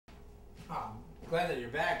glad that you're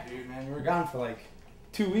back, dude, man. You were gone for like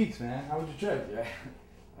 2 weeks, man. How was your trip? Yeah,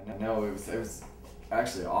 I know it was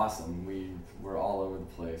actually awesome. We were all over the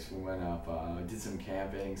place. We went up, did some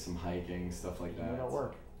camping, some hiking, stuff like that. At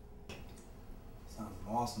work. Sounds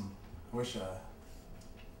awesome. I wish I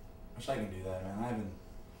could do that, man.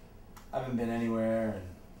 I haven't been anywhere, and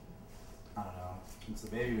I don't know, since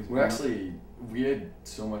the baby was born. We had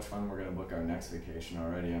so much fun. We're gonna book our next vacation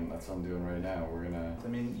already, and that's what I'm doing right now. We're gonna. I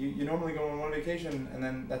mean, you normally go on one vacation, and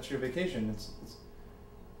then that's your vacation. It's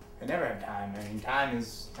I never have time. I mean, time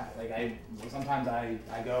is like sometimes I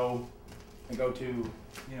go to,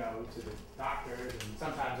 you know, to the doctors, and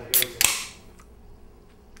sometimes I go to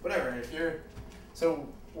whatever. So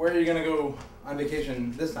where are you gonna go on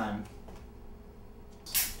vacation this time?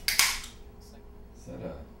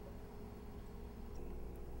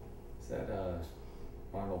 Is that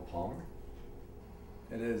Arnold Palmer?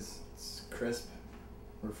 It is. It's crisp,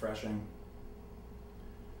 refreshing.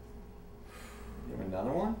 You have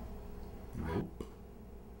another one? Nope.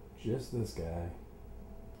 Just this guy.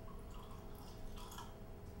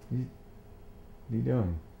 What are you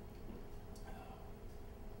doing?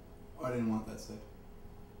 Oh, I didn't want that sip.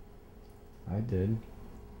 I did.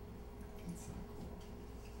 That's so cool.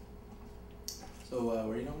 So, where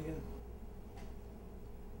are you going again?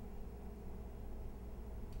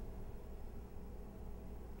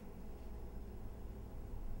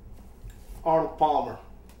 Arnold Palmer.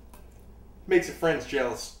 Makes your friends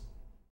jealous.